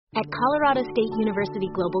At Colorado State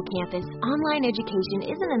University Global Campus, online education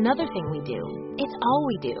isn't another thing we do. It's all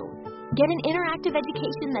we do. Get an interactive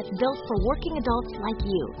education that's built for working adults like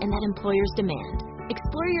you and that employers demand.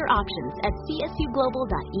 Explore your options at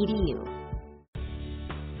csuglobal.edu.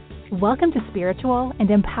 Welcome to Spiritual and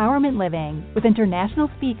Empowerment Living with international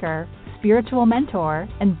speaker, spiritual mentor,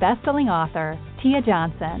 and best-selling author, Tia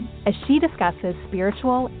Johnson, as she discusses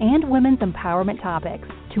spiritual and women's empowerment topics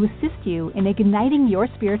to assist you in igniting your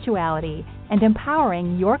spirituality and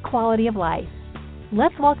empowering your quality of life.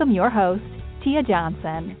 Let's welcome your host, Tia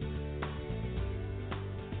Johnson.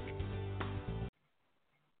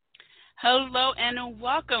 Hello and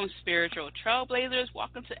welcome, spiritual trailblazers.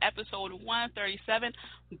 Welcome to episode 137,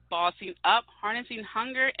 Bossing Up, Harnessing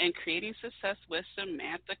Hunger, and Creating Success with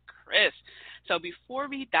Samantha, Kris. So before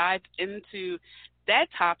we dive into that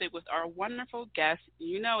topic with our wonderful guest,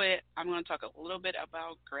 you know it, I'm going to talk a little bit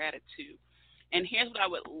about gratitude. And here's what I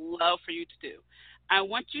would love for you to do. I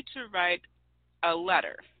want you to write a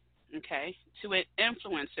letter, okay, to an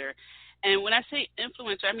influencer. And when I say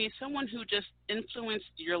influencer, I mean someone who just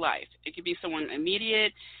influenced your life. It could be someone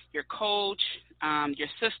immediate, your coach, your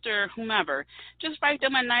sister, whomever. Just write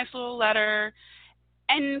them a nice little letter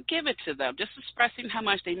and give it to them, just expressing how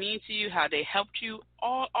much they mean to you, how they helped you,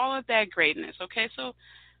 all of that greatness, okay? So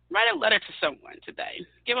write a letter to someone today.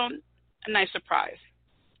 Give them a nice surprise.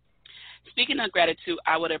 Speaking of gratitude,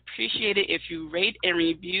 I would appreciate it if you rate and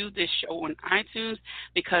review this show on iTunes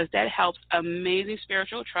because that helps amazing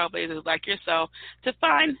spiritual trailblazers like yourself to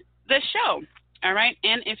find the show, all right?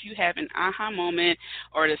 And if you have an aha moment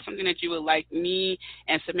or there's something that you would like me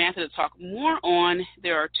and Samantha to talk more on,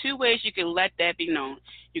 there are two ways you can let that be known.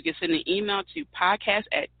 You can send an email to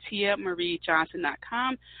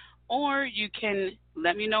podcast@tiamariejohnson.com or you can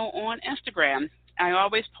let me know on Instagram. I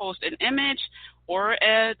always post an image or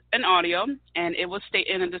an audio, and it will state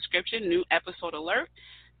in the description, new episode alert.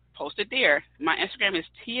 Post it there. My Instagram is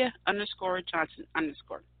Tia_Johnson_.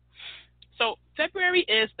 So February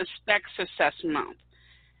is Expect Success Month.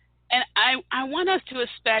 And I want us to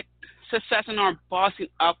expect success in our bossing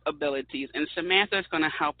up abilities, and Samantha is going to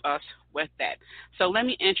help us with that. So let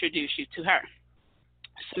me introduce you to her.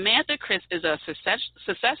 Samantha Kris is a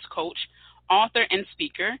success coach, author, and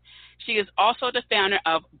speaker. She is also the founder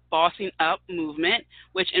of Bossing Up Movement,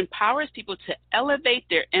 which empowers people to elevate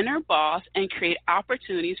their inner boss and create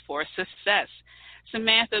opportunities for success.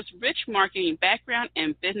 Samantha's rich marketing background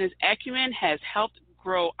and business acumen has helped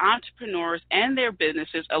grow entrepreneurs and their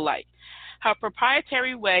businesses alike. Her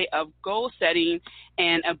proprietary way of goal setting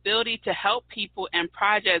and ability to help people and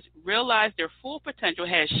projects realize their full potential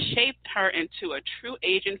has shaped her into a true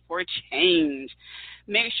agent for change.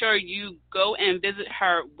 Make sure you go and visit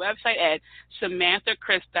her website at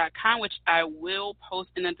samanthakris.com, which I will post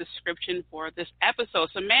in the description for this episode.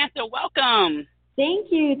 Samantha, welcome.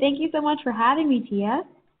 Thank you. Thank you so much for having me, Tia.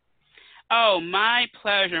 Oh, my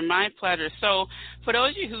pleasure, my pleasure. So for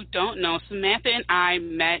those of you who don't know, Samantha and I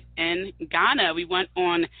met in Ghana. We went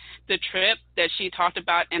on the trip that she talked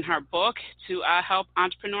about in her book to help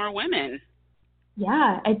entrepreneur women.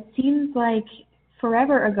 Yeah, it seems like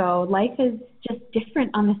forever ago. Life is just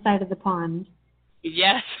different on this side of the pond.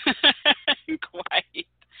 Yes, quite.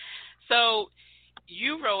 So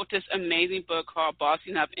you wrote this amazing book called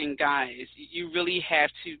Bossing Up, and guys, you really have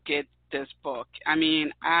to get this book. I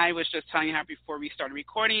mean, I was just telling her before we started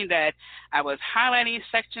recording that I was highlighting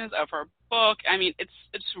sections of her book. I mean,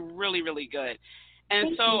 it's really, really good.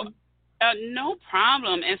 And no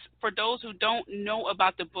problem. And for those who don't know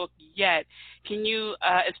about the book yet, can you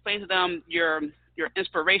explain to them your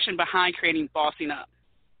inspiration behind creating Bossing Up?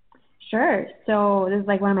 Sure. So this is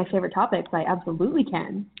like one of my favorite topics. I absolutely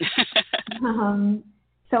can.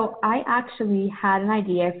 So I actually had an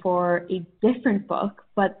idea for a different book,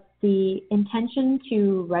 but the intention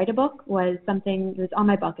to write a book was something that was on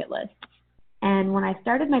my bucket list. And when I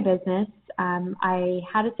started my business, I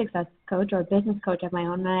had a success coach or a business coach of my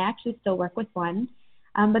own, and I actually still work with one.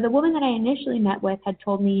 But the woman that I initially met with had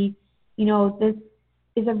told me, you know, this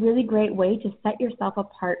is a really great way to set yourself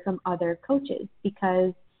apart from other coaches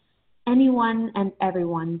because anyone and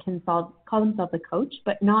everyone can call themselves a coach,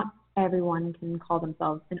 but not everyone can call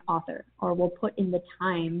themselves an author or will put in the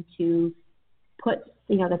time to put,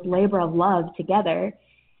 you know, this labor of love together.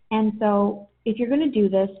 And so if you're going to do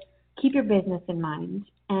this, keep your business in mind.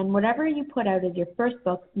 And whatever you put out as your first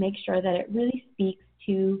book, make sure that it really speaks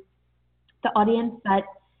to the audience that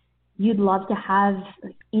you'd love to have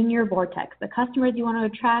in your vortex, the customers you want to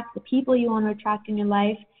attract, the people you want to attract in your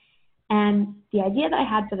life. And the idea that I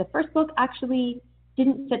had for the first book actually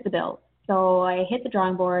didn't fit the bill. So I hit the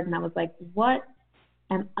drawing board and I was like, what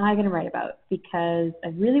am I going to write about? Because I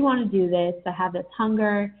really want to do this. I have this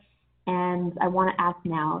hunger, and I want to act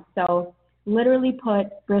now. So literally put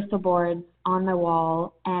Bristol boards on my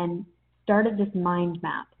wall and started this mind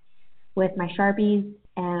map with my Sharpies.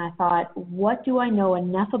 And I thought, what do I know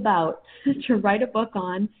enough about to write a book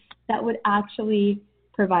on that would actually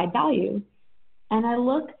provide value? And I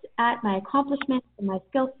looked at my accomplishments and my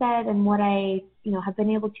skill set and what I, have been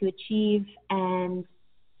able to achieve. And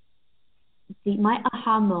my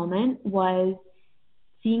aha moment was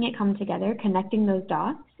seeing it come together, connecting those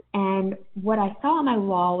dots. And what I saw on my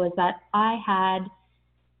wall was that I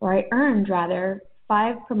earned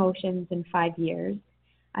 5 promotions in 5 years.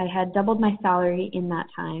 I had doubled my salary in that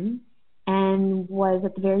time and was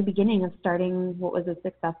at the very beginning of starting what was a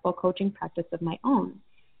successful coaching practice of my own.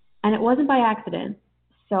 And it wasn't by accident.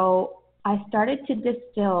 So I started to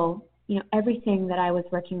distill, everything that I was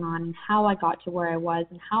working on and how I got to where I was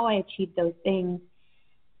and how I achieved those things.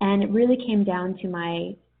 And it really came down to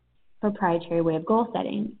my proprietary way of goal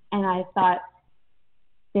setting. And I thought,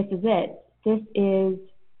 this is it. This is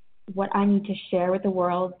what I need to share with the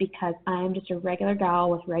world, because I'm just a regular gal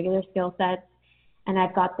with regular skill sets. And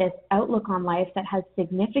I've got this outlook on life that has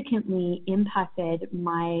significantly impacted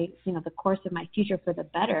my, the course of my future for the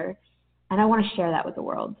better. And I want to share that with the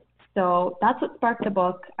world. So that's what sparked the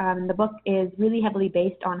book. The book is really heavily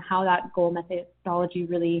based on how that goal methodology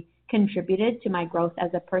really contributed to my growth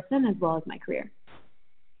as a person as well as my career.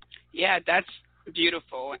 Yeah, that's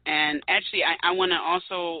beautiful. And actually, I want to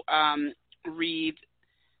also read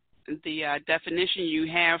the definition you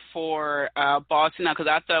have for bossing up, because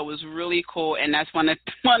I thought it was really cool, and that's one of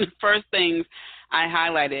the first things I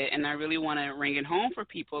highlighted, and I really want to bring it home for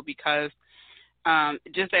people because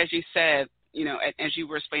just as you said, as you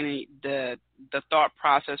were explaining the thought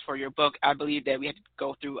process for your book, I believe that we had to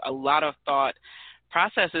go through a lot of thought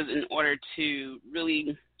processes in order to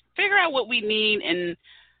really figure out what we need and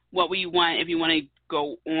what we want if you want to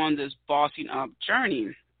go on this bossing up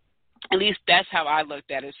journey. At least that's how I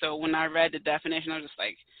looked at it. So when I read the definition, I was just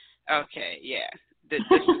like, okay, yeah, this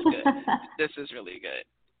is good. This is really good.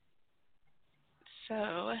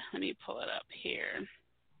 So let me pull it up here.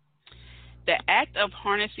 The act of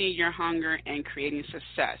harnessing your hunger and creating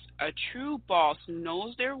success. A true boss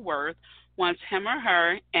knows their worth, wants him or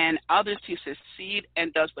her and others to succeed,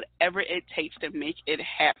 and does whatever it takes to make it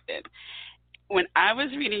happen. When I was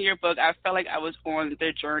reading your book, I felt like I was on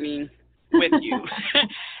the journey with you.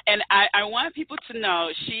 And I want people to know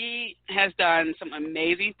she has done some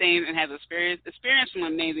amazing things and has experienced some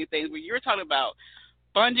amazing things. When you were talking about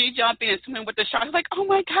bungee jumping and swimming with the sharks, I was like, oh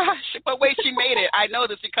my gosh, but wait, she made it. I know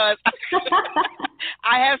this because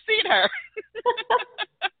I have seen her.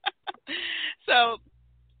 So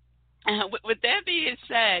with that being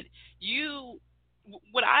said,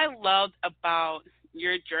 what I loved about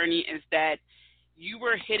your journey is that you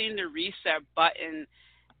were hitting the reset button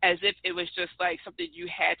as if it was just like something you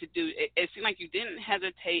had to do. It seemed like you didn't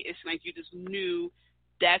hesitate. It seemed like you just knew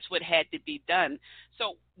that's what had to be done.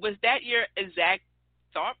 So was that your exact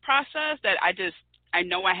thought process, that I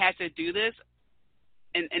know I had to do this?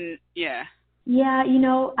 And yeah. Yeah,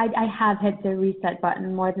 I have hit the reset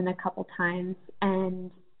button more than a couple times. And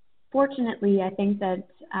fortunately, I think that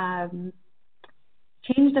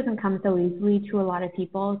change doesn't come so easily to a lot of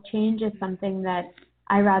people. Change is something that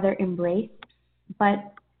I rather embrace. But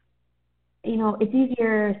it's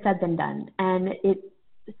easier said than done. And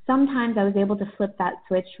sometimes I was able to flip that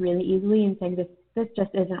switch really easily and saying, this just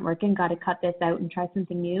isn't working, got to cut this out and try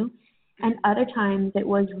something new. And other times it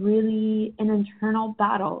was really an internal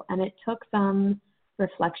battle, and it took some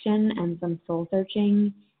reflection and some soul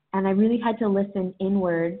searching. And I really had to listen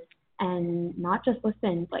inward and not just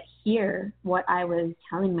listen, but hear what I was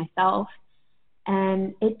telling myself.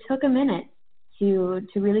 And it took a minute to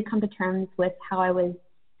really come to terms with how I was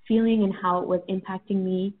feeling and how it was impacting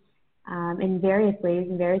me in various ways,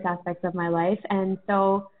 in various aspects of my life. And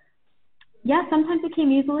so, yeah, sometimes it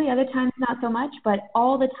came easily, other times not so much, but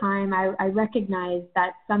all the time I recognized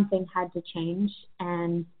that something had to change.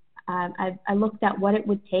 And I looked at what it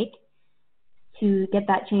would take to get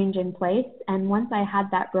that change in place. And once I had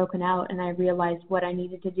that broken out and I realized what I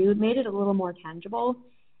needed to do, it made it a little more tangible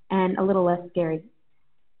and a little less scary.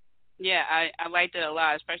 Yeah, I liked it a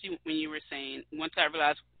lot, especially when you were saying, once I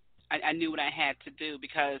realized I knew what I had to do,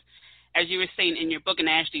 because as you were saying in your book, and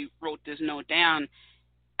I actually wrote this note down,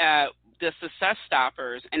 the success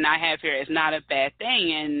stoppers, and I have here, is not a bad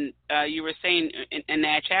thing. And you were saying in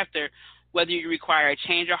that chapter, whether you require a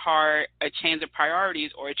change of heart, a change of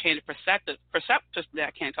priorities, or a change of perspective,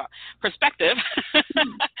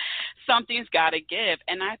 something's got to give.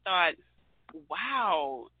 And I thought,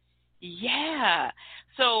 wow, yeah.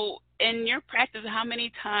 So, in your practice, how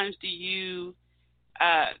many times do you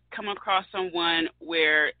come across someone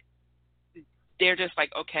where they're just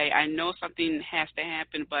like, okay, I know something has to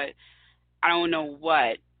happen, but I don't know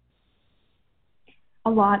what? A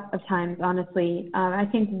lot of times, honestly. I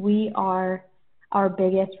think we are our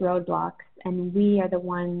biggest roadblocks, and we are the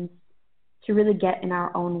ones to really get in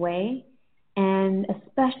our own way. And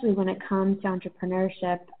especially when it comes to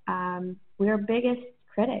entrepreneurship, we're our biggest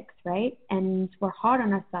critics, right? And we're hard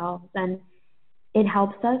on ourselves, and it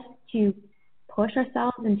helps us to push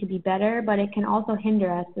ourselves and to be better, but it can also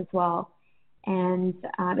hinder us as well. And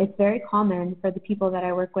it's very common for the people that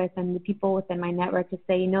I work with and the people within my network to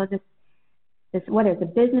say, this whether it's a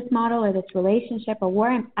business model or this relationship or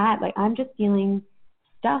where I'm at, like I'm just feeling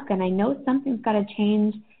stuck and I know something's got to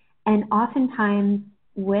change. And oftentimes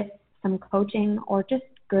with some coaching or just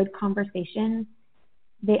good conversation,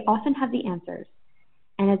 they often have the answers.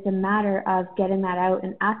 And it's a matter of getting that out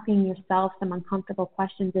and asking yourself some uncomfortable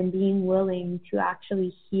questions and being willing to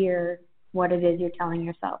actually hear what it is you're telling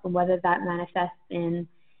yourself, and whether that manifests in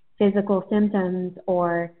physical symptoms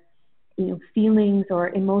or feelings, or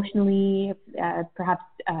emotionally, perhaps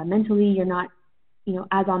mentally, you're not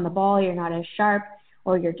as on the ball, you're not as sharp,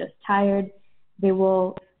 or you're just tired. They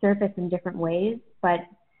will surface in different ways, but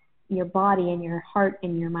your body and your heart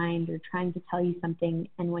and your mind are trying to tell you something,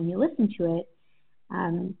 and when you listen to it,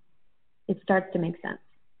 it starts to make sense.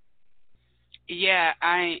 Yeah,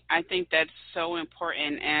 I think that's so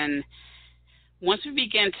important. And once we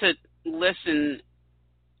begin to listen,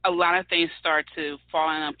 a lot of things start to fall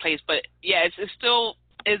into place. But yeah, it still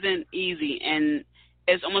isn't easy, and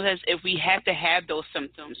it's almost as if we have to have those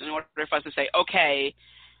symptoms in order for us to say, okay,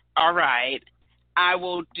 all right, I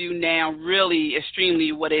will do now really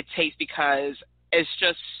extremely what it takes, because it's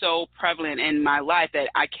just so prevalent in my life that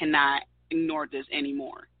I cannot ignore this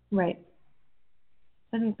anymore. Right.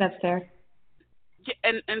 I think that's fair.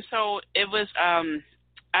 Yeah, and so it was.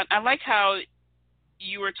 I like how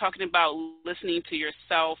you were talking about listening to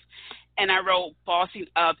yourself, and I wrote bossing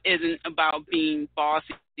up isn't about being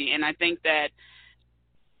bossy. And I think that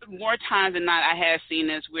more times than not, I have seen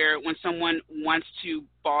this where when someone wants to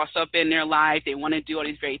boss up in their life, they want to do all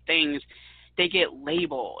these great things, they get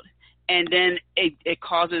labeled. And then it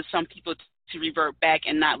causes some people to revert back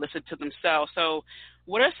and not listen to themselves. So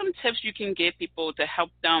what are some tips you can give people to help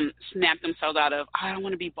them snap themselves out of, I don't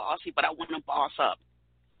want to be bossy, but I want to boss up?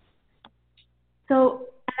 So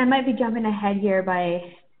I might be jumping ahead here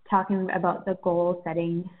by talking about the goal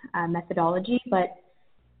setting methodology, but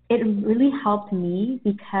it really helped me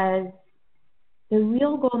because the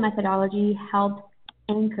real goal methodology helps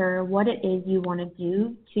anchor what it is you want to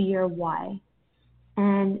do to your why.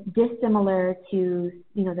 And dissimilar to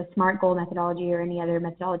the SMART goal methodology or any other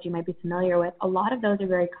methodology you might be familiar with, a lot of those are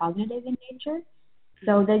very cognitive in nature.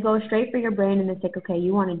 So they go straight for your brain and they say, okay,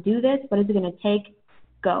 you want to do this, what is it going to take?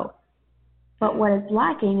 Go. But what is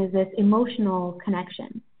lacking is this emotional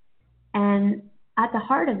connection. And at the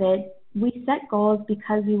heart of it, we set goals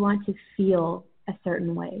because we want to feel a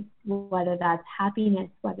certain way, whether that's happiness,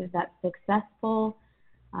 whether that's successful,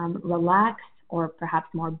 relaxed, or perhaps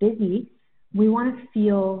more busy. We want to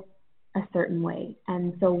feel a certain way.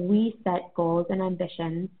 And so we set goals and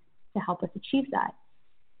ambitions to help us achieve that.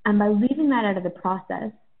 And by leaving that out of the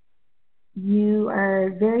process, you are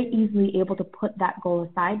very easily able to put that goal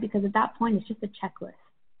aside, because at that point it's just a checklist.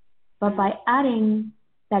 But by adding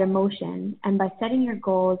that emotion and by setting your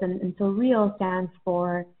goals, and so REAL stands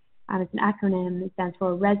for, it's an acronym, it stands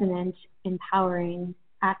for resonant, empowering,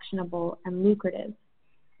 actionable, and lucrative.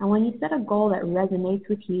 And when you set a goal that resonates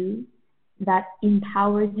with you, that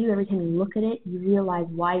empowers you, every time you look at it, you realize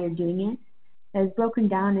why you're doing it, that is broken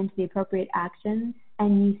down into the appropriate actions,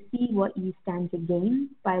 and you see what you stand to gain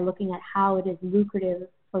by looking at how it is lucrative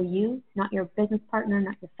for you, not your business partner,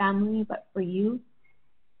 not your family, but for you.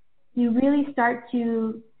 You really start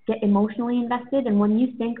to get emotionally invested, and when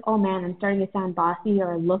you think, oh man, I'm starting to sound bossy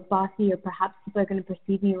or look bossy, or perhaps people are going to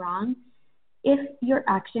perceive me wrong, if your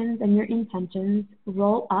actions and your intentions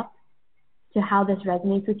roll up to how this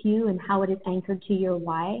resonates with you and how it is anchored to your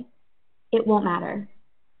why, it won't matter.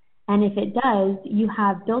 And if it does, you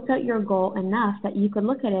have built out your goal enough that you could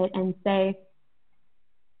look at it and say,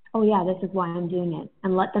 oh yeah, this is why I'm doing it,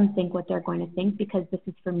 and let them think what they're going to think, because this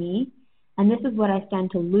is for me, and this is what I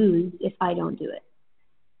stand to lose if I don't do it.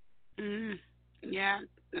 Yeah,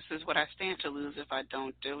 this is what I stand to lose if I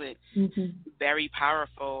don't do it. Mm-hmm. Very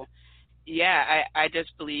powerful. Yeah, I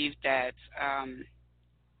just believe that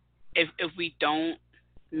if we don't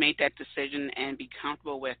make that decision and be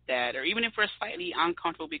comfortable with that, or even if we're slightly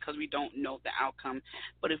uncomfortable because we don't know the outcome,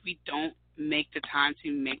 but if we don't make the time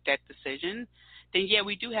to make that decision, then yeah,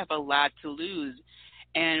 we do have a lot to lose.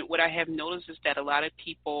 And what I have noticed is that a lot of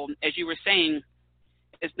people, as you were saying,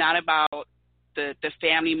 it's not about the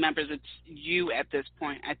family members, it's you at this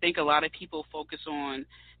point. I think a lot of people focus on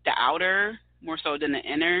the outer more so than the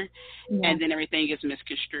inner, and then everything gets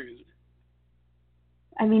misconstrued.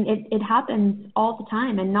 I mean, it happens all the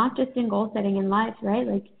time, and not just in goal setting in life, right?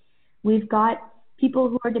 Like, we've got people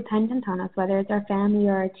who are dependent on us, whether it's our family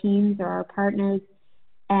or our teams or our partners,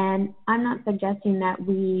 and I'm not suggesting that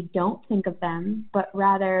we don't think of them, but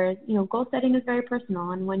rather, goal setting is very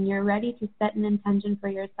personal, and when you're ready to set an intention for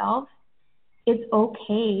yourself, it's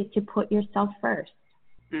okay to put yourself first.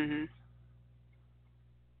 Mhm.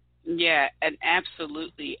 Yeah, and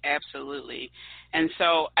absolutely. And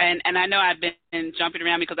so, and I know I've been jumping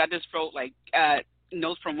around because I just wrote like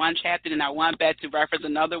notes from one chapter, and I want Beth to reference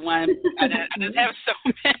another one. I just have so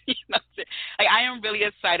many notes. Like, I am really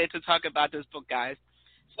excited to talk about this book, guys.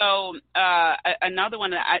 So another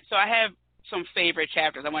one I have some favorite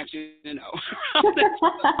chapters I want you to know.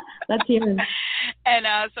 Let's hear them. And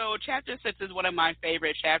so chapter 6 is one of my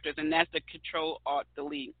favorite chapters, and that's the Control Alt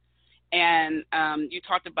Delete. And you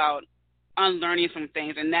talked about unlearning some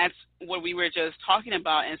things, and that's what we were just talking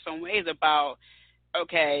about in some ways about,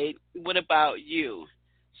 okay, what about you?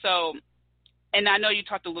 So, and I know you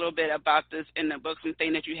talked a little bit about this in the book, some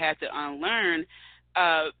things that you had to unlearn.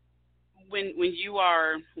 When you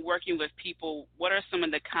are working with people, what are some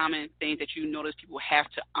of the common things that you notice people have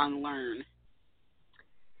to unlearn?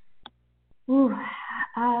 Ooh,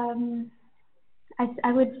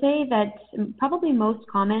 I would say that probably most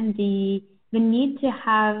common, the need to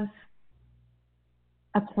have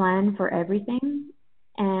a plan for everything,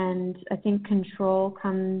 and I think control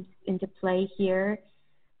comes into play here.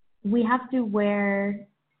 We have to wear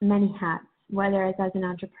many hats, whether it's as an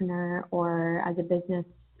entrepreneur or as a business,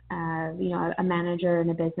 a manager in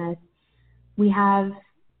a business.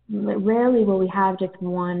 Rarely will we have just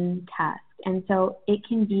one task, and so it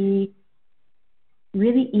can be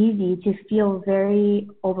really easy to feel very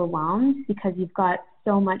overwhelmed because you've got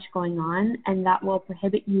so much going on, and that will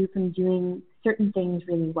prohibit you from doing certain things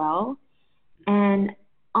really well. And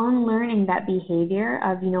unlearning that behavior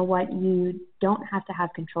of, you don't have to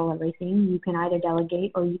have control of everything. You can either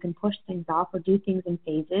delegate or you can push things off or do things in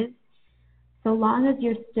phases. So long as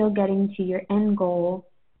you're still getting to your end goal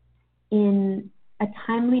in a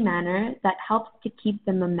timely manner that helps to keep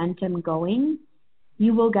the momentum going,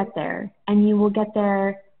 you will get there, and you will get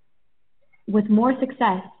there with more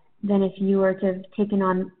success than if you were to have taken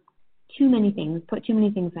on too many things, put too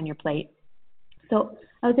many things on your plate. So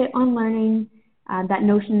I would say unlearning that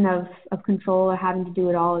notion of control or having to do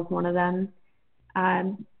it all is one of them.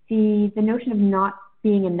 The notion of not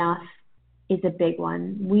being enough is a big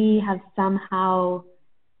one. We have somehow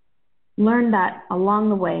learned that along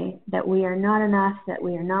the way, that we are not enough, that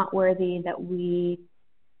we are not worthy, that we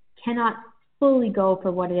cannot fully go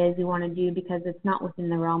for what it is we want to do because it's not within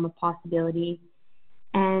the realm of possibility.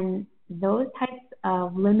 And those types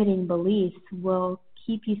of limiting beliefs will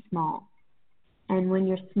keep you small. And when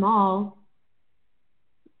you're small,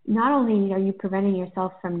 not only are you preventing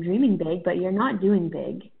yourself from dreaming big, but you're not doing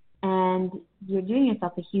big. And you're doing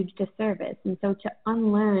yourself a huge disservice. And so to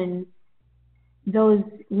unlearn those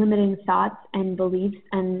limiting thoughts and beliefs,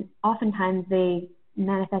 and oftentimes they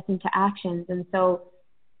manifest into actions. And so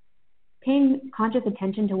paying conscious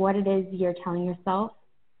attention to what it is you're telling yourself,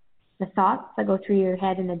 the thoughts that go through your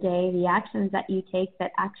head in a day, the actions that you take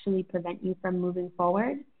that actually prevent you from moving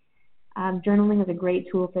forward. Journaling is a great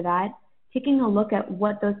tool for that. Taking a look at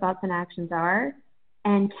what those thoughts and actions are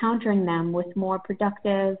and countering them with more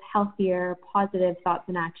productive, healthier, positive thoughts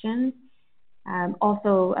and actions.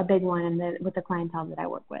 Also a big one with the clientele that I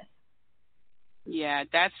work with. Yeah,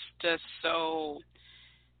 that's just so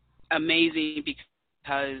amazing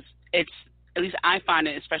because it's, at least I find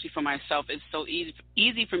it, especially for myself, it's so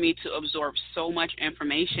easy for me to absorb so much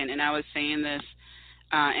information. And I was saying this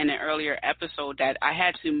in an earlier episode that I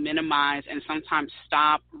had to minimize and sometimes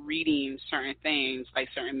stop reading certain things, like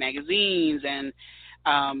certain magazines and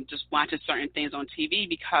just watching certain things on TV,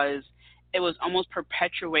 because it was almost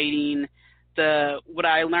perpetuating what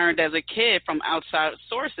I learned as a kid from outside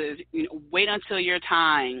sources. Wait until your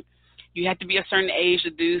time. You have to be a certain age to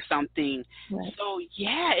do something. Right. So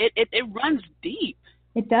yeah, it runs deep.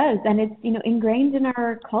 It does, and it's ingrained in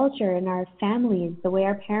our culture, in our families, the way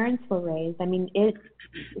our parents were raised. I mean, it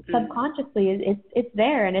subconsciously it's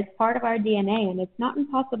there, and it's part of our DNA, and it's not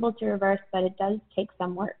impossible to reverse, but it does take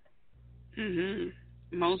some work.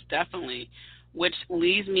 Most definitely. which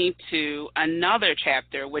leads me to another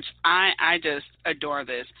chapter, which I just adore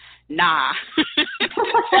this. Nah.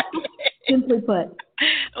 Simply put.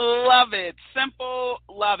 Love it. Simple,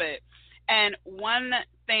 love it. And one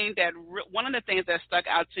of the things that stuck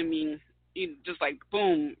out to me, just like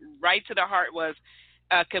boom, right to the heart, was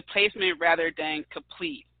complacement rather than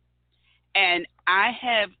complete. And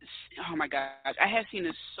oh my gosh, I have seen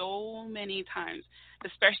this so many times,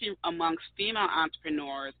 especially amongst female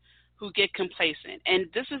entrepreneurs who get complacent. And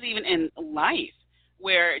this is even in life,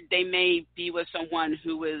 where they may be with someone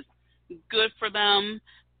who is good for them,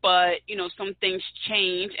 but, some things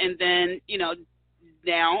change, and then,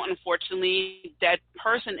 now, unfortunately, that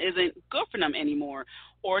person isn't good for them anymore.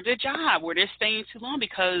 Or the job where they're staying too long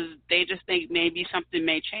because they just think maybe something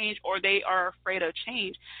may change, or they are afraid of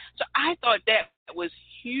change. So I thought that was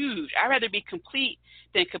huge. I'd rather be complete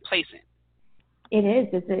than complacent. It is.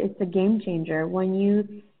 It's a game changer. When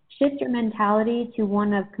you shift your mentality to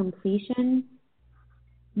one of completion,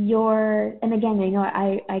 and again,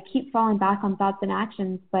 I keep falling back on thoughts and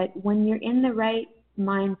actions, but when you're in the right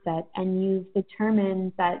mindset and you've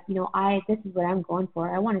determined that, this is what I'm going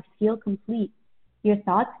for, I want to feel complete, your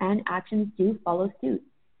thoughts and actions do follow suit.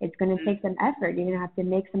 It's going to take some effort. You're going to have to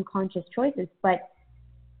make some conscious choices. But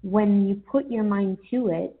when you put your mind to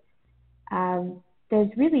it, there's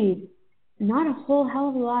really not a whole hell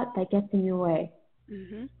of a lot that gets in your way.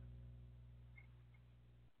 Mm-hmm.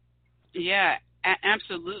 Yeah,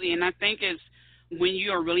 absolutely. And I think it's when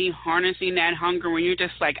you are really harnessing that hunger, when you're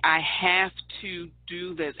just like, I have to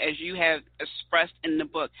do this, as you have expressed in the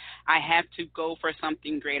book, I have to go for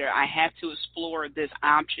something greater. I have to explore this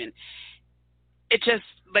option. It just,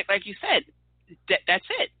 like you said, that's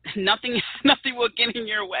it. Nothing will get in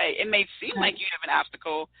your way. It may seem like you have an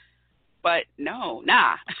obstacle, but no,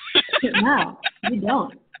 nah. No, you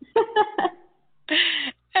don't.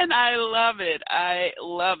 And I love it. I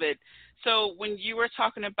love it. So when you were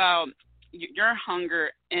talking about your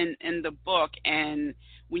hunger in the book, and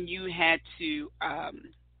when you had to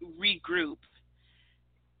regroup,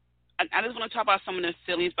 I just want to talk about some of the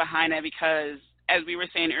feelings behind that, because as we were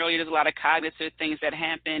saying earlier, there's a lot of cognitive things that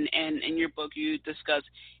happen, and in your book you discuss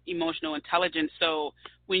emotional intelligence. So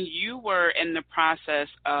when you were in the process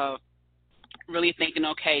of really thinking,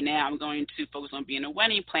 okay, now I'm going to focus on being a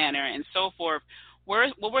wedding planner and so forth,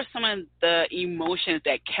 what were some of the emotions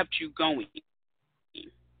that kept you going?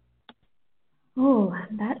 Oh,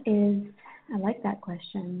 I like that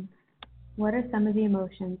question. What are some of the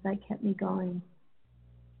emotions that kept me going?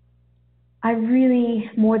 I really,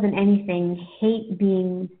 more than anything, hate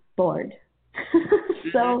being bored.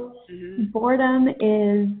 So boredom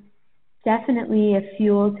is definitely a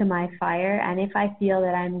fuel to my fire. And if I feel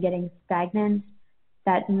that I'm getting stagnant,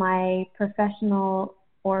 that my professional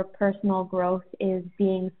or personal growth is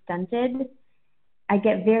being stunted, I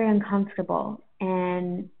get very uncomfortable,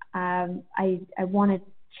 and I want to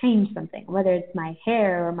change something, whether it's my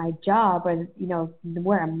hair or my job or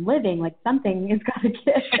where I'm living. Like, something has got to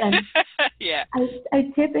give. And yeah.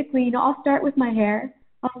 I typically, I'll start with my hair.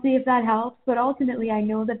 I'll see if that helps, but ultimately I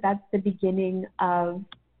know that that's the beginning of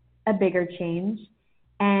a bigger change,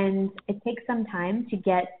 and it takes some time to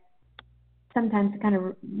sometimes to kind of,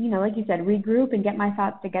 like you said, regroup and get my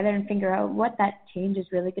thoughts together and figure out what that change is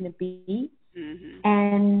really going to be. Mm-hmm.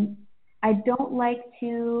 And I don't like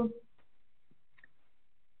to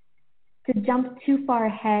jump too far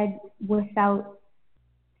ahead without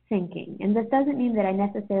thinking. And this doesn't mean that I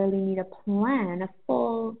necessarily need a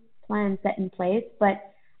full plan set in place,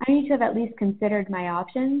 but I need to have at least considered my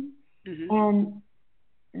options. Mm-hmm. And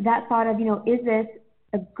that thought of, is this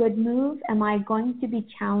a good move? Am I going to be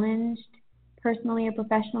challenged personally or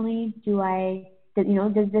professionally?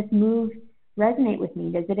 Does this move resonate with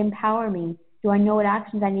me? Does it empower me? Do I know what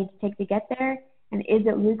actions I need to take to get there? And is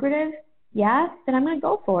it lucrative? Yeah, then I'm going to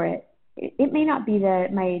go for it. It may not be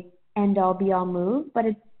my end-all, be-all move, but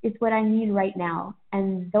it's what I need right now.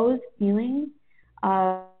 And those feelings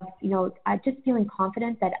of, just feeling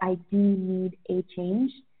confident that I do need a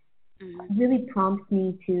change really prompts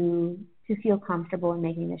me to feel comfortable in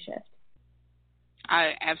making the shift.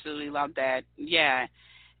 I absolutely love that. Yeah.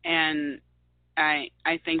 And I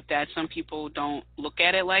think that some people don't look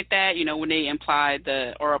at it like that, when they apply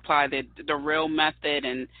the real method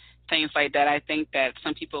and things like that. I think that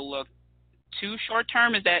some people look too short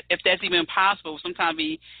term, is that if that's even possible. Sometimes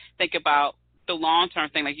we think about the long term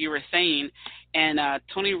thing, like you were saying, and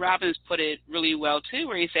Tony Robbins put it really well too,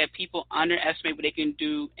 where he said people underestimate what they can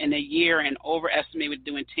do in a year and overestimate what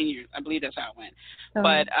they do in 10 years. I believe that's how it went.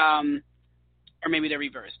 But or maybe the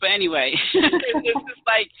reverse. But anyway, it's just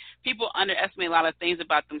like people underestimate a lot of things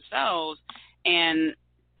about themselves, and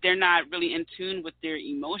they're not really in tune with their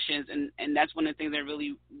emotions, and that's one of the things I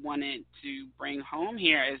really wanted to bring home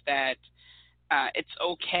here is that it's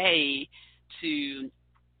okay to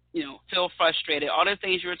feel frustrated. All the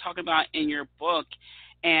things you were talking about in your book,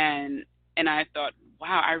 and I thought,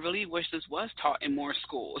 wow, I really wish this was taught in more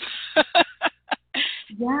schools.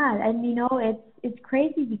 Yeah, and it's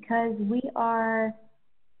crazy because we are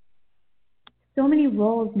so many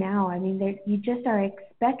roles now. I mean, you just are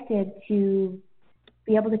expected to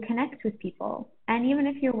be able to connect with people. And even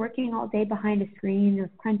if you're working all day behind a screen or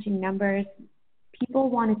crunching numbers, people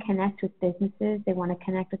want to connect with businesses. They want to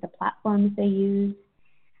connect with the platforms they use.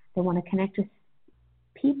 They want to connect with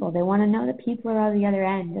people. They want to know that people are on the other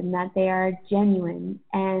end and that they are genuine.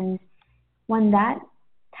 And when that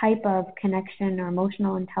type of connection or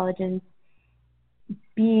emotional intelligence,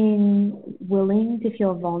 being willing to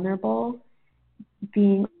feel vulnerable,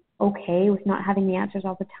 being okay with not having the answers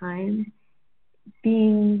all the time,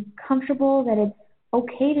 being comfortable that it's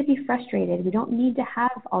okay to be frustrated. We don't need to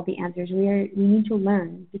have all the answers. We need to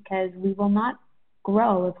learn, because we will not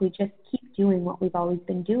grow if we just keep doing what we've always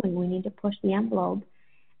been doing. We need to push the envelope.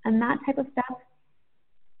 And that type of stuff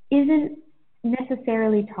isn't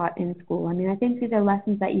necessarily taught in school. I mean, I think these are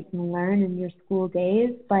lessons that you can learn in your school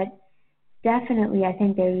days, but definitely I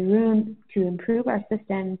think there's room to improve our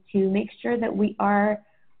system to make sure that we are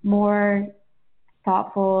more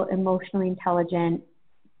thoughtful, emotionally intelligent,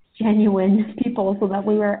 genuine people, so that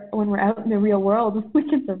when we're out in the real world, we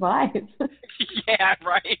can survive. Yeah,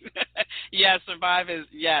 right. Yeah, survive is,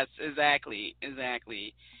 yes, exactly.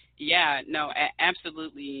 Yeah, no,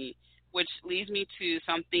 absolutely. Which leads me to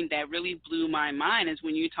something that really blew my mind is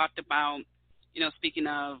when you talked about, speaking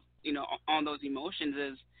of, on those emotions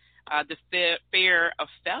is the fear of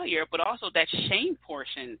failure, but also that shame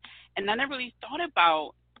portion. And I never really thought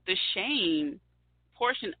about the shame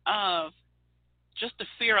portion of just the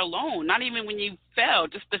fear alone, not even when you fail,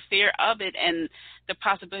 just the fear of it and the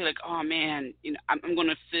possibility like, oh man, I'm going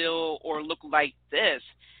to feel or look like this.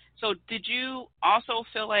 So did you also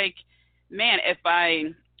feel like, man, if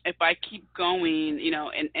I keep going,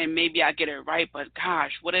 and maybe I get it right, but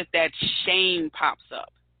gosh, what if that shame pops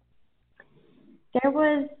up? There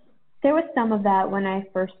was some of that when I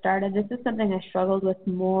first started. This is something I struggled with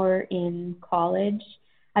more in college.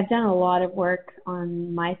 I've done a lot of work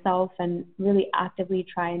on myself and really actively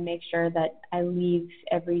try and make sure that I leave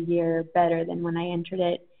every year better than when I entered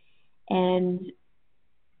it. And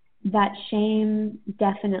that shame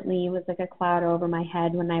definitely was like a cloud over my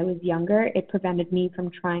head when I was younger. It prevented me from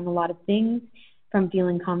trying a lot of things, from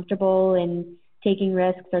feeling comfortable in taking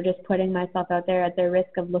risks or just putting myself out there at the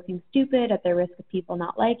risk of looking stupid, at the risk of people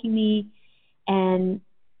not liking me. And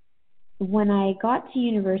when I got to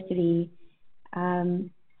university,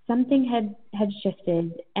 something had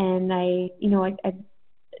shifted, and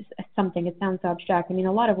something, it sounds so abstract. I mean,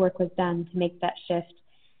 a lot of work was done to make that shift.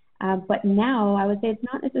 But now I would say it's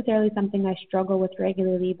not necessarily something I struggle with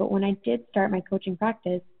regularly, but when I did start my coaching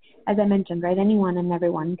practice, as I mentioned, right, anyone and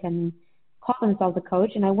everyone can call themselves a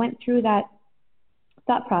coach. And I went through that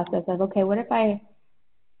thought process of, okay, what if I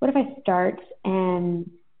start and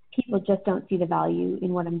people just don't see the value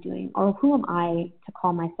in what I'm doing? Or who am I to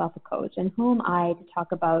call myself a coach? And who am I to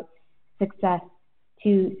talk about success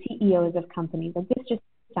to CEOs of companies? Like, this just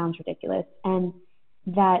sounds ridiculous. And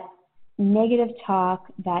that negative talk,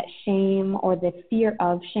 that shame or the fear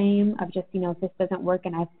of shame of just, if this doesn't work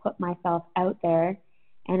and I've put myself out there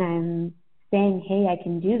and I'm saying, hey, I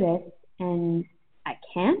can do this and I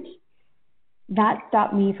can't, that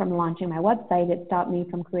stopped me from launching my website. It stopped me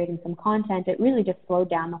from creating some content. It really just slowed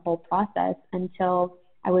down the whole process until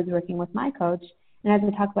I was working with my coach. And as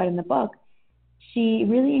we talk about in the book, she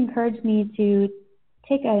really encouraged me to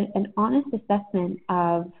take an honest assessment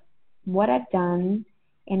of what I've done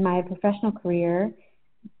in my professional career,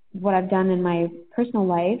 what I've done in my personal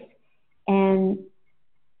life. And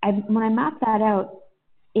when I mapped that out,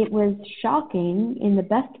 it was shocking in the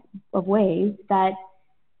best of ways that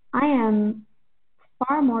I am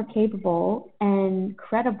far more capable and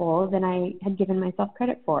credible than I had given myself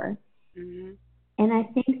credit for. Mm-hmm. And I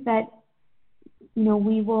think that,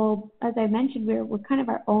 we will, as I mentioned, we're kind of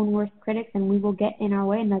our own worst critics, and we will get in our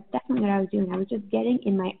way. And that's definitely what I was doing. I was just getting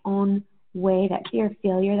in my own way. That fear of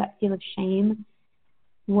failure, that fear of shame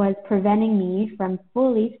was preventing me from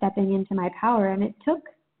fully stepping into my power. And it took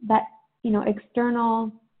that,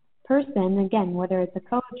 external person, again, whether it's a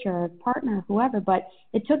coach or a partner, whoever, but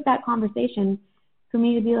it took that conversation for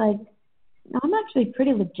me to be like, no, I'm actually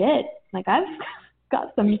pretty legit. Like, I've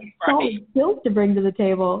got some solid skills to bring to the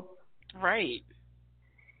table. Right.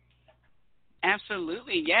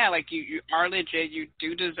 Absolutely. Yeah, like you are legit. You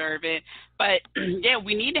do deserve it. But yeah,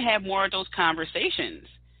 we need to have more of those conversations.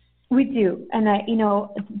 We do. And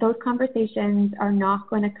those conversations are not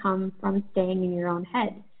going to come from staying in your own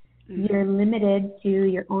head. Mm-hmm. You're limited to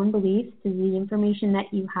your own beliefs, to the information that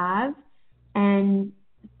you have. And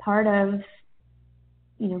part of,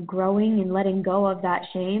 growing and letting go of that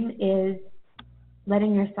shame is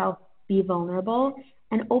letting yourself be vulnerable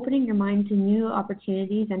and opening your mind to new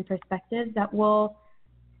opportunities and perspectives that will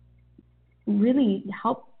really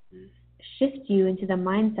help shift you into the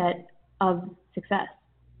mindset of success.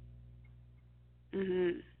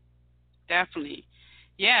 Mm-hmm. Definitely.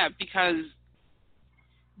 Yeah, because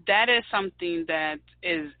that is something that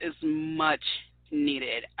is much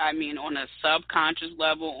needed. I mean, on a subconscious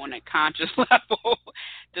level, on a conscious level,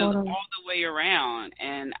 just Totally. all the way around.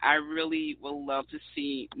 And I really would love to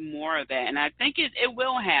see more of that. And I think it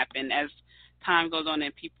will happen as time goes on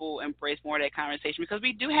and people embrace more of that conversation, because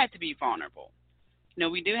we do have to be vulnerable.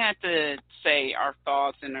 We do have to say our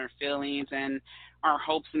thoughts and our feelings and our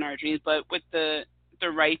hopes and our dreams, but with the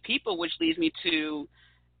right people, which leads me to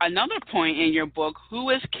another point in your book, who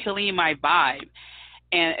is killing my vibe?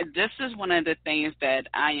 And this is one of the things that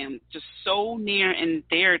I am just so near and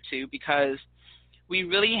dear to, because we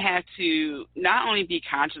really have to not only be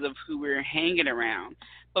conscious of who we're hanging around,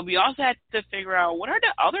 but we also have to figure out what are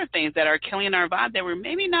the other things that are killing our vibe that we're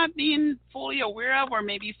maybe not being fully aware of or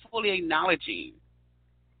maybe fully acknowledging.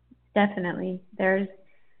 Definitely. There's,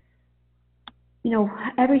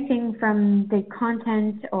 everything from the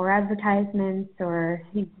content or advertisements or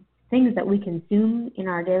things that we consume in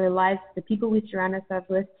our daily lives, the people we surround ourselves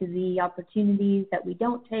with, to the opportunities that we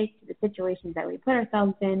don't take, to the situations that we put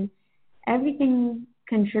ourselves in. Everything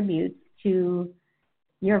contributes to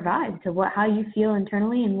your vibe, to how you feel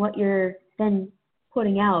internally and what you're then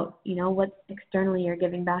putting out, what externally you're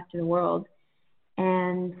giving back to the world.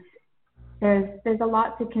 And there's a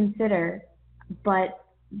lot to consider, but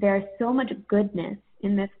there's so much goodness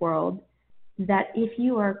in this world that if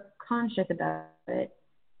you are conscious about it,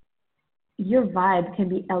 your vibe can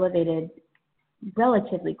be elevated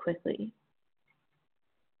relatively quickly.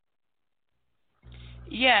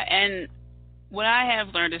 Yeah, and what I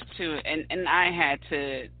have learned is too, and I had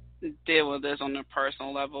to deal with this on a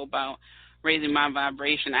personal level about raising my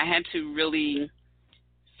vibration. I had to really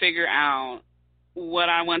figure out what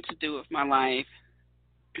I want to do with my life,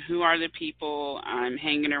 who are the people I'm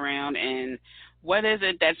hanging around, and what is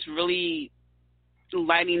it that's really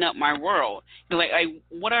lighting up my world. Like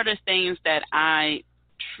what are the things that I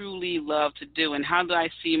truly love to do, and how do I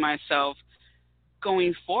see myself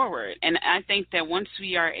going forward? And I think that once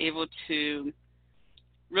we are able to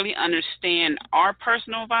really understand our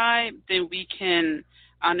personal vibe, then we can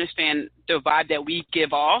understand the vibe that we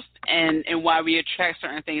give off and why we attract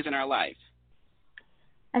certain things in our life.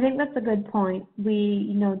 I think that's a good point.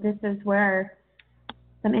 This is where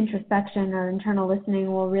some introspection or internal listening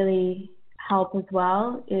will really help as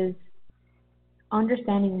well, is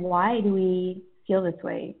understanding why do we feel this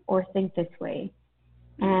way or think this way.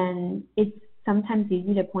 And it's sometimes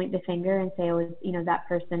easy to point the finger and say, oh, that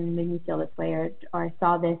person made me feel this way, or I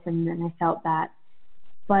saw this and then I felt that.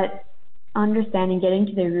 But understanding, getting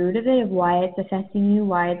to the root of it, of why it's affecting you,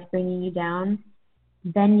 why it's bringing you down,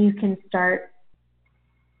 then you can start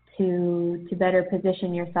to better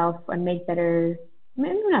position yourself and make better,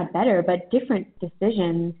 maybe not better, but different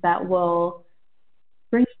decisions that will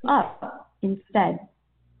bring you up instead.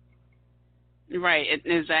 Right,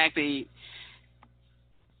 exactly.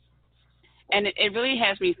 And it really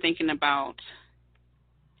has me thinking about,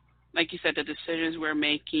 like you said, the decisions we're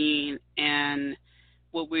making and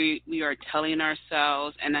what we are telling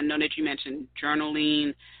ourselves. And I know that you mentioned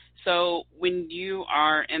journaling. So when you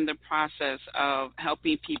are in the process of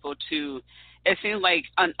helping people to, it seems like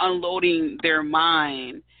unloading their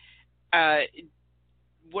mind,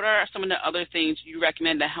 what are some of the other things you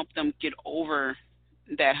recommend to help them get over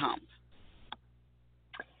that hump?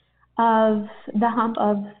 Of the hump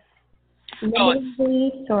of limiting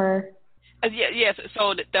beliefs, or? Yes.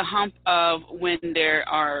 So the hump of when they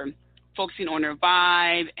are focusing on their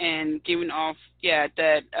vibe and giving off,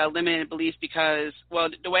 that limited beliefs, because, well,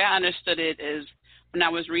 the way I understood it is when I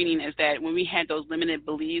was reading is that when we had those limited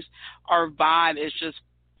beliefs, our vibe is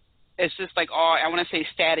just like all, I want to say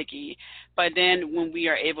staticky. But then when we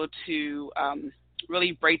are able to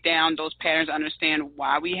really break down those patterns, understand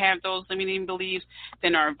why we have those limiting beliefs,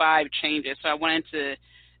 then our vibe changes. So I wanted to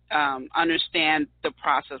understand the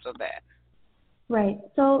process of that. Right.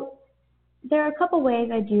 So there are a couple ways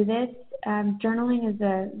I do this. Journaling is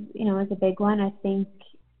a big one. I think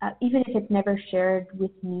even if it's never shared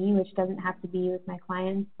with me, which doesn't have to be with my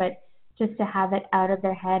clients, but just to have it out of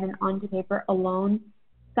their head and onto paper alone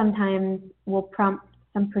sometimes will prompt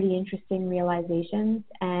some pretty interesting realizations,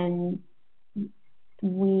 and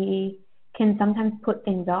we can sometimes put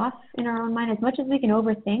things off in our own mind. As much as we can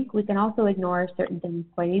overthink, we can also ignore certain things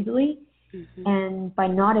quite easily. Mm-hmm. And by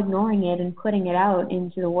not ignoring it and putting it out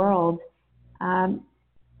into the world,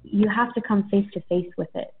 you have to come face to face with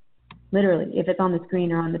it, literally, if it's on the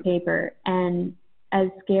screen or on the paper. And as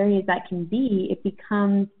scary as that can be, it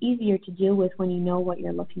becomes easier to deal with when you know what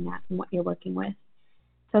you're looking at and what you're working with.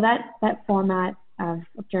 So that format of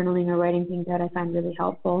journaling or writing things out I find really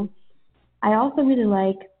helpful. I also really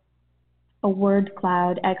like a word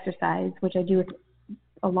cloud exercise, which I do with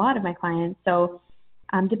a lot of my clients. So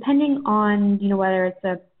depending on, whether it's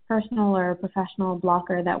a personal or a professional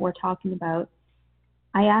blocker that we're talking about,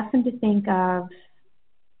 I ask them to think of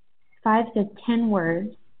 5 to 10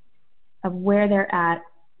 words of where they're at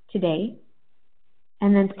today,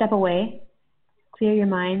 and then step away, clear your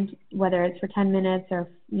mind, whether it's for 10 minutes or,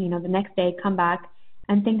 the next day, come back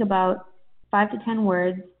and think about 5 to 10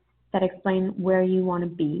 words that explain where you want to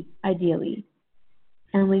be, ideally.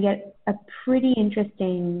 And we get a pretty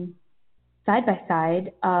interesting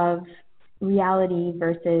side-by-side of reality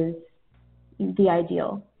versus the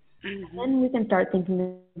ideal. Mm-hmm. And then we can start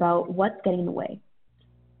thinking about what's getting in the way.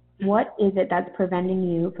 What is it that's preventing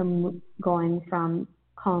you from going from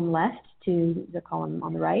column left to the column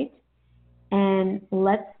on the right? And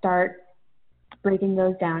let's start breaking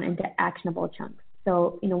those down into actionable chunks.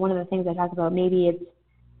 So, one of the things I talk about, maybe it's,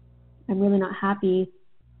 I'm really not happy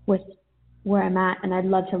with where I'm at and I'd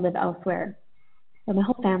love to live elsewhere. So my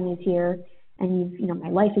whole family is here and my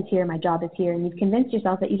life is here, my job is here, and you've convinced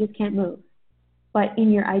yourself that you just can't move. But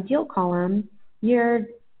in your ideal column, you're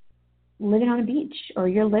living on a beach, or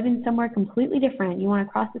you're living somewhere completely different. You want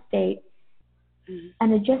to cross the state,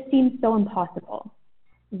 and it just seems so impossible.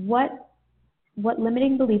 What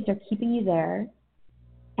limiting beliefs are keeping you there,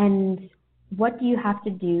 and what do you have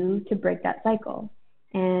to do to break that cycle?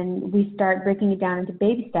 And we start breaking it down into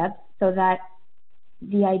baby steps so that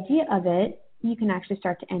the idea of it, you can actually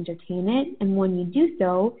start to entertain it. And when you do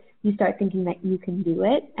so, you start thinking that you can do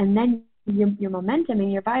it. And then your momentum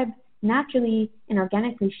and your vibe naturally and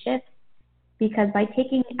organically shifts, because by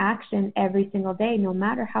taking action every single day, no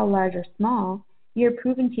matter how large or small, you're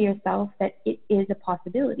proving to yourself that it is a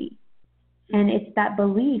possibility. And it's that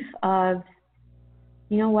belief of,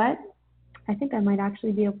 you know what, I think I might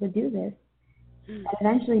actually be able to do this. That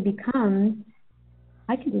eventually becomes,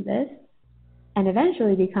 I can do this. And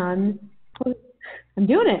eventually becomes, oh, I'm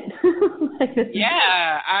doing it. Like this.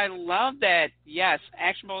 Yeah, I love that. Yes,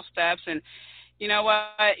 actionable steps. And you know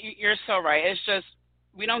what? You're so right. It's just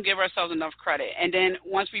we don't give ourselves enough credit. And then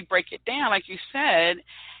once we break it down, like you said,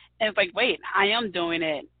 it's like, wait, I am doing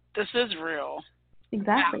it. This is real.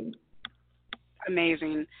 Exactly. Wow.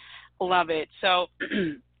 Amazing. Love it. So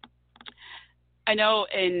I know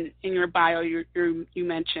in your bio you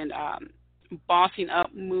mentioned bossing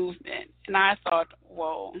up movement, and I thought,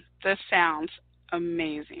 whoa, this sounds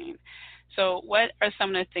amazing. So what are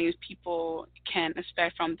some of the things people can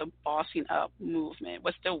expect from the bossing up movement?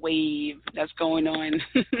 What's the wave that's going on?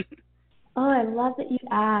 Oh, I love that you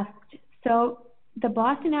asked. So the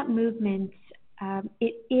bossing up movement,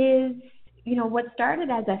 it is, what started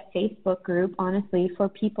as a Facebook group, honestly, for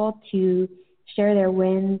people to share their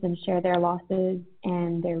wins and share their losses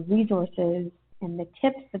and their resources and the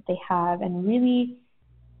tips that they have. And really,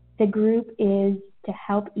 the group is to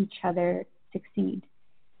help each other succeed.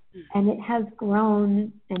 And it has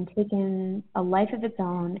grown and taken a life of its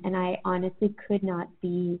own, and I honestly could not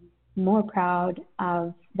be more proud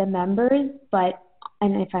of the members.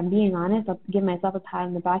 And if I'm being honest, I'll give myself a pat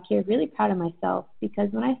on the back here, really proud of myself, because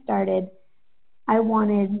when I started, I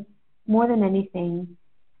wanted more than anything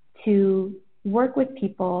to work with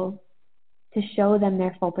people to show them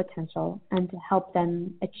their full potential and to help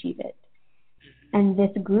them achieve it. And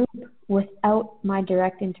this group, without my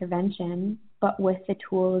direct intervention, but with the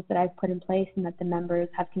tools that I've put in place and that the members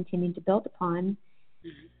have continued to build upon,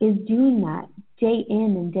 is doing that day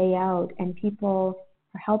in and day out. And people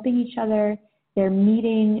are helping each other. They're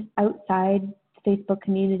meeting outside the Facebook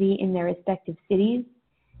community in their respective cities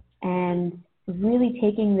and really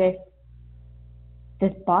taking this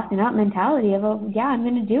bossing up mentality of, oh, yeah, I'm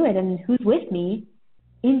going to do it, and who's with me,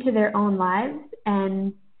 into their own lives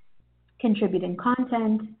and contributing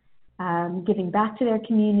content, giving back to their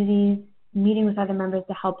communities, meeting with other members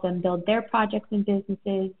to help them build their projects and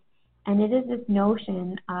businesses. And it is this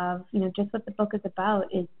notion of, just what the book is about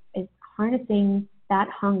is harnessing that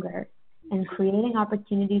hunger and creating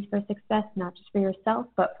opportunities for success, not just for yourself,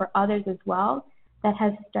 but for others as well, that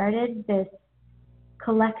has started this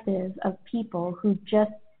collective of people who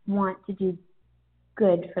just want to do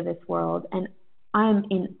good for this world, and I'm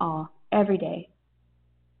in awe every day.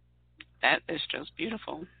 That is just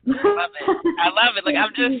beautiful. I love it. I love it. Like,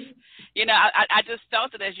 I'm just, I just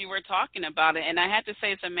felt it as you were talking about it. And I have to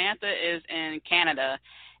say, Samantha is in Canada,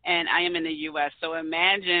 and I am in the U.S. So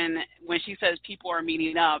imagine when she says people are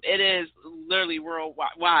meeting up, it is literally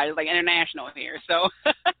worldwide, like international here. So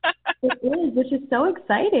it is, which is so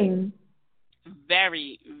exciting.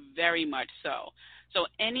 Very, very much so. So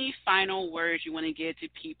any final words you want to give to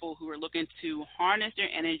people who are looking to harness their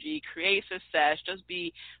energy, create success, just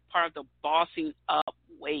be part of the bossing up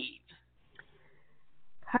wave?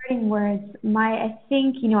 Parting words. I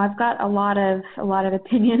think, I've got a lot of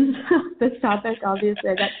opinions on this topic. Obviously,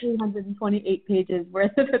 I got 328 pages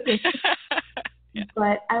worth of opinions. Yeah.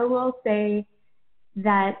 But I will say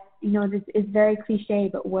that, this is very cliche,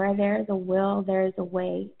 but where there is a will, there is a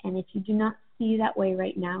way. And if you do not see that way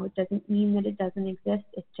right now, it doesn't mean that it doesn't exist.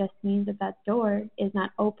 It just means that door is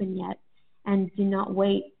not open yet. And do not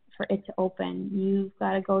wait for it to open. You've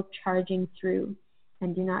got to go charging through.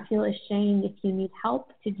 And do not feel ashamed if you need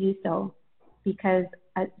help to do so, because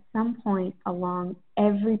at some point along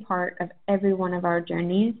every part of every one of our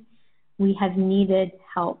journeys, we have needed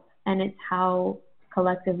help. And it's how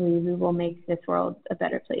collectively we will make this world a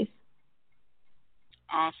better place.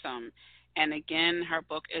 Awesome. And again, her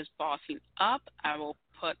book is Bossing Up. I will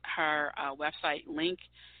put her website link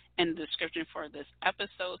in the description for this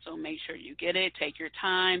episode, so make sure you get it. Take your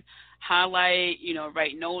time, highlight,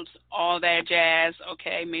 write notes, all that jazz,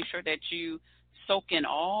 okay? Make sure that you soak in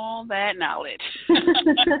all that knowledge.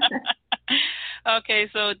 Okay,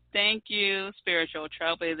 so thank you, Spiritual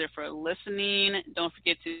Trailblazer, for listening. Don't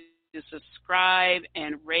forget to subscribe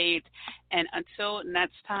and rate. And until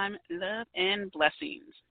next time, love and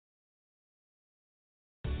blessings.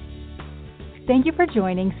 Thank you for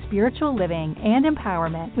joining Spiritual Living and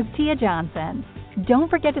Empowerment with Tia Johnson. Don't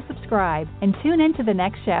forget to subscribe and tune in to the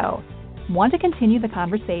next show. Want to continue the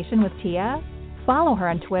conversation with Tia? Follow her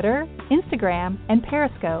on Twitter, Instagram, and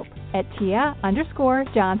Periscope at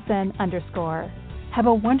Tia_Johnson_. Have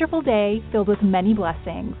a wonderful day filled with many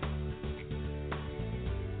blessings.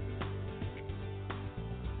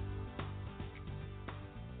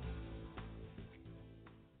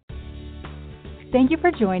 Thank you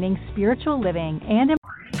for joining Spiritual Living and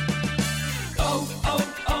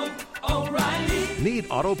O'Reilly. Need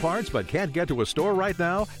auto parts but can't get to a store right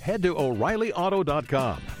now? Head to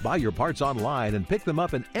O'ReillyAuto.com. Buy your parts online and pick them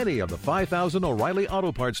up in any of the 5,000 O'Reilly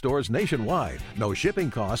Auto Parts stores nationwide. No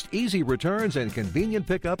shipping cost, easy returns, and convenient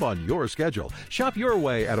pickup on your schedule. Shop your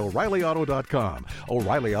way at O'Reillyauto.com.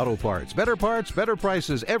 O'Reilly Auto Parts. Better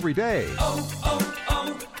prices every day.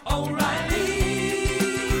 O'Reilly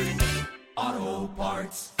Auto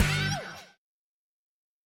Parts.